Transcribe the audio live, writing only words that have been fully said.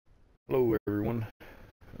Hello everyone.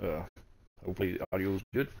 Uh, Hopefully the audio is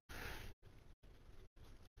good.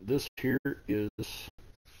 This here is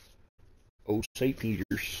Old St.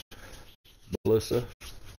 Peter's Basilica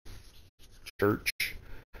Church.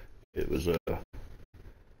 It was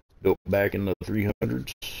built back in the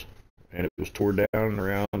 300s, and it was torn down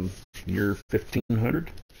around year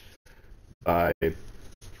 1500 by the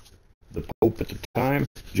Pope at the time,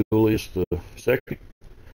 Julius II.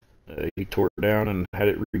 He tore it down and had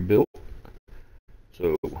it rebuilt.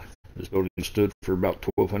 So this building stood for about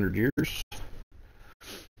 1200 years.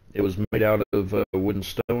 It was made out of wood and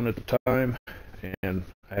stone at the time, and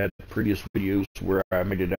I had previous videos where I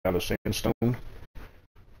made it out of sandstone.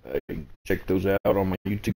 Check those out on my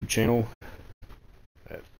YouTube channel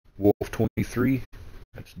at Wolf23.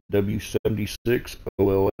 That's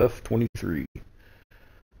W76OLF23.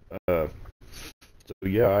 So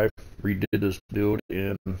yeah, I redid this build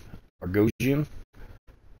in Argossen.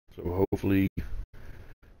 So hopefully you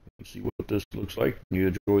can see what this looks like and you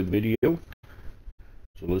enjoy the video.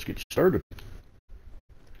 So let's get started.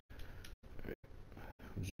 Right.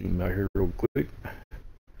 Zoom out here real quick.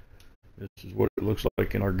 This is what it looks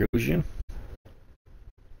like in Argossen.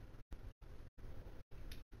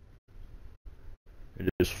 It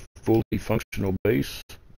is fully functional base.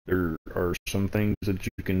 There are some things that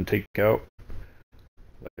you can take out,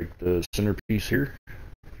 like the centerpiece here.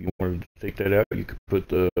 If you wanted to take that out, you could put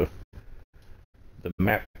the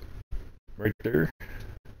map right there.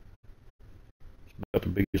 It's about the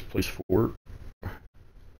biggest place for it.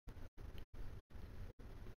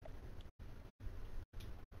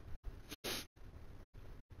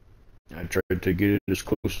 I tried to get it as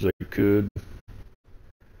close as I could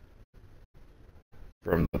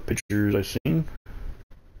from the pictures I seen.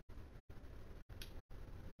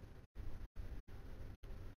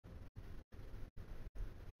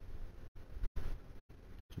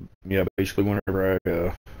 Yeah, basically whenever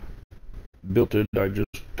I built it, I just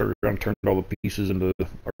turned all the pieces into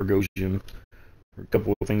Argossen. A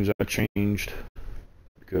couple of things I changed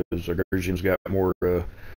because Argossen's got more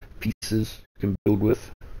pieces you can build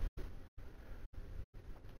with.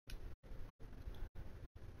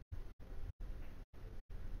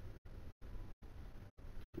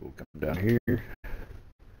 We'll come down here. Of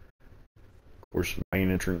course, the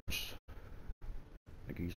main entrance. I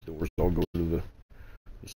think these doors all go to the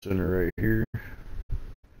center right here.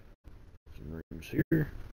 Some rooms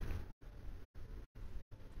here.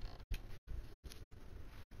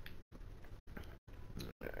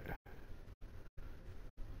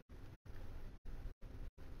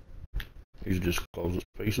 These are just closet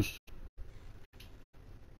spaces.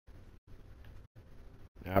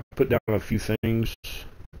 Now, I put down a few things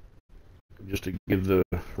just to give the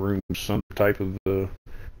room some type of feel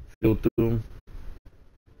to them.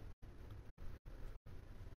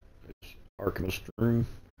 It's Archivist room.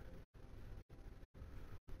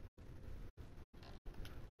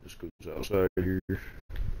 This goes outside here to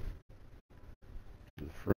the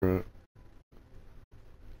front.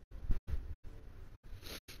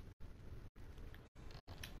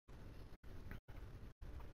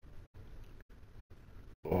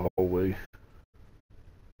 A hallway.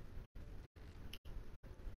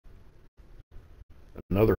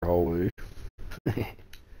 Another hallway.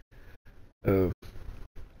 This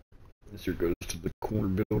here goes to the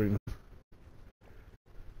corner building.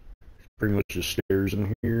 Pretty much just stairs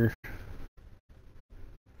in here.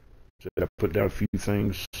 So I put down a few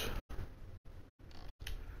things.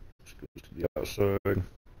 This goes to the outside.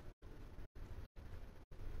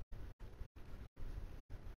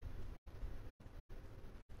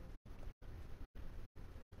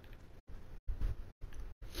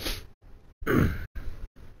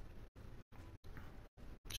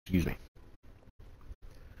 Excuse me.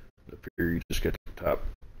 Up here, you just get to the top.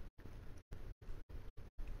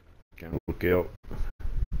 Kind of look out.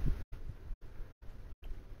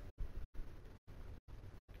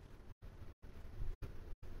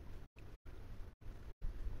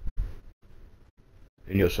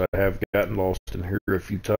 And yes, I have gotten lost in here a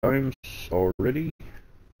few times already.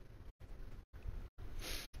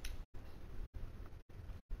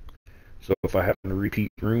 So if I happen to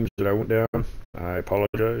repeat rooms that I went down, I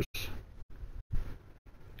apologize.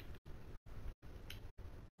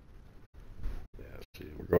 Yeah, see,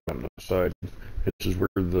 we're going on the side. This is where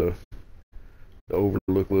the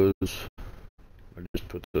overlook was. I just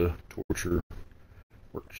put the torture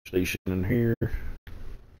workstation in here. This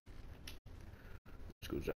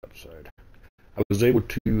goes outside. I was able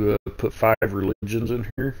to put 5 religions in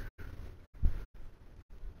here.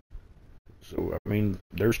 So, I mean,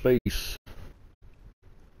 there's space.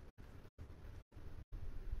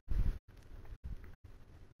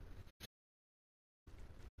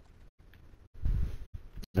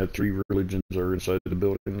 that 3 religions are inside the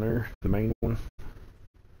building there, the main one.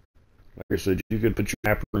 Like I said, you could put your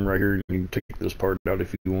map room right here, and you can take this part out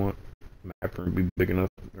if you want. The map room would be big enough,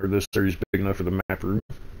 or this area is big enough for the map room.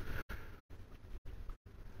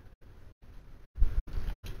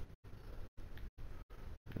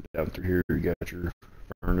 And down through here, you got your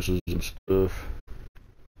furnaces and stuff.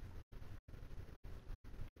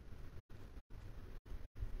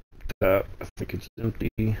 Top, I think it's empty.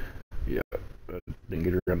 Yeah, I didn't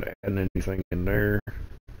get around to adding anything in there.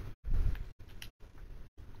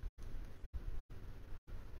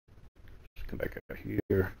 Just come back out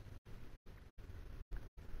here.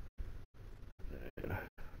 And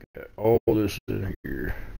got all this in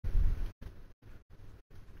here.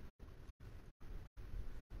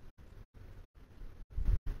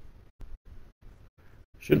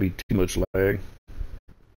 Shouldn't be too much lag.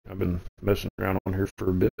 I've been messing around on here for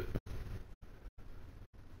a bit.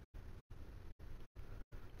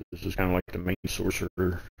 This is kind of like the main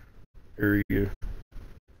sorcerer area.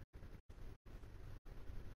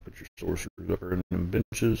 Put your sorcerers up there in them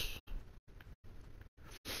benches.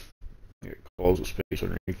 You got closet space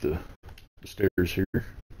underneath the stairs here.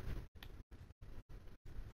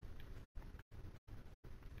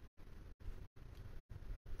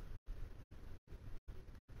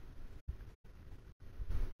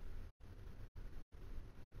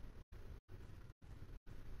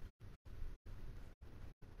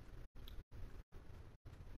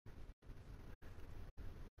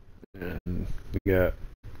 And we got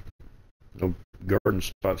no garden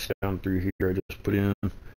spots down through here. I just put in,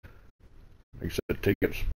 like I said, take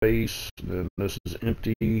up space. Then this is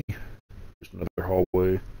empty. Just another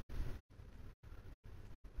hallway.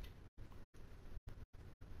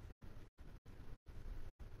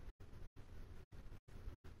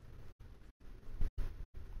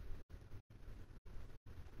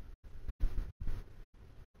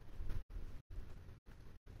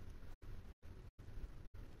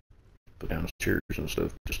 Put down chairs and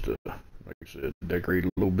stuff just to, like I said, decorate a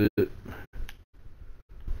little bit.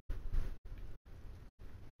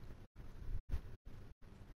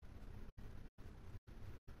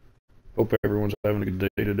 Hope everyone's having a good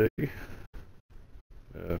day today.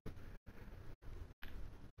 It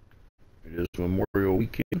is Memorial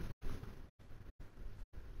Weekend,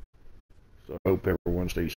 so I hope everyone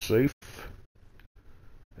stays safe,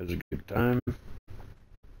 has a good time.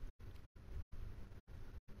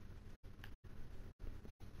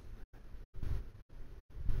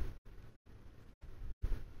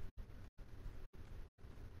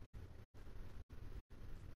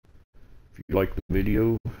 If you like the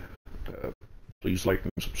video, please like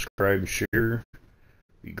and subscribe and share.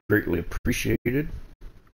 Be greatly appreciated.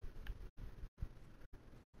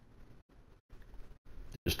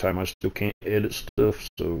 This time I still can't edit stuff,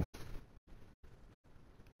 so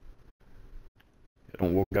I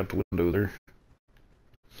don't walk out the window there.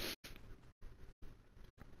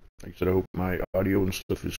 Like I said, I hope my audio and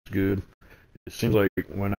stuff is good. It seems like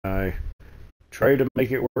when I try to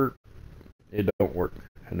make it work, it don't work.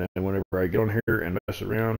 And then whenever I get on here and mess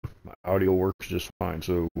around, my audio works just fine.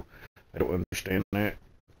 So I don't understand that.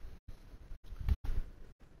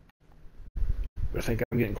 But I think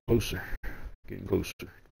I'm getting closer.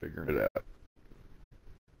 Figuring it out.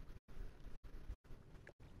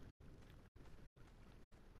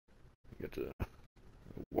 Got to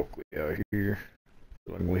walkway out here.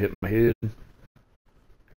 So I'm going to hit my head.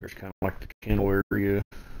 There's kind of like the kennel area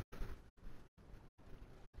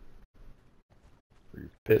for your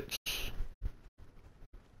pets.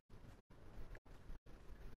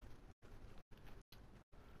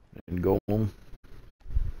 And golem.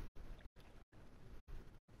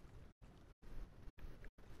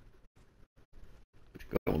 Put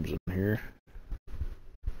golems in here.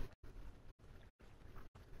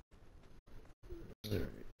 Alright.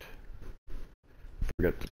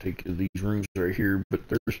 Forgot to take these rooms right here, but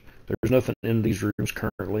there's nothing in these rooms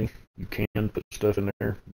currently. You can put stuff in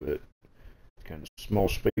there, but kind of small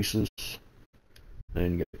spaces.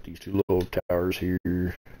 And you got these 2 little towers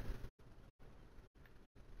here.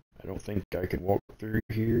 I don't think I can walk through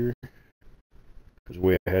here because the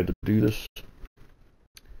way I had to do this.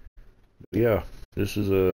 But yeah, this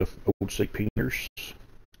is a Old St. Peter's.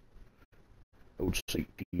 Old St.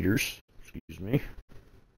 Peter's, excuse me.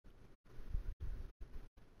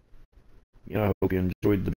 Yeah, I hope you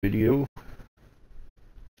enjoyed the video.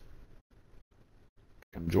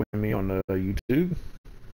 Come join me on YouTube.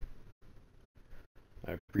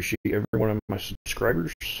 I appreciate every one of my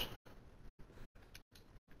subscribers.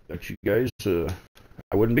 Without you guys,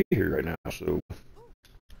 I wouldn't be here right now. So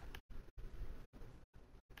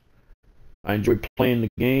I enjoy playing the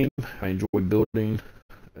game. I enjoy building.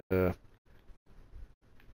 Uh,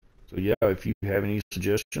 so yeah, if you have any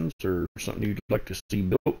suggestions or something you'd like to see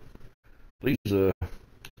built, please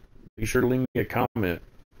be sure to leave me a comment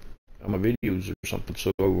on my videos or something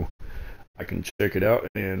so I can check it out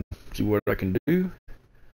and see what I can do.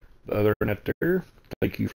 But other than that,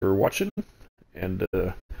 thank you for watching, and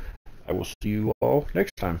I will see you all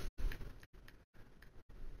next time.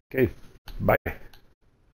 Okay, bye.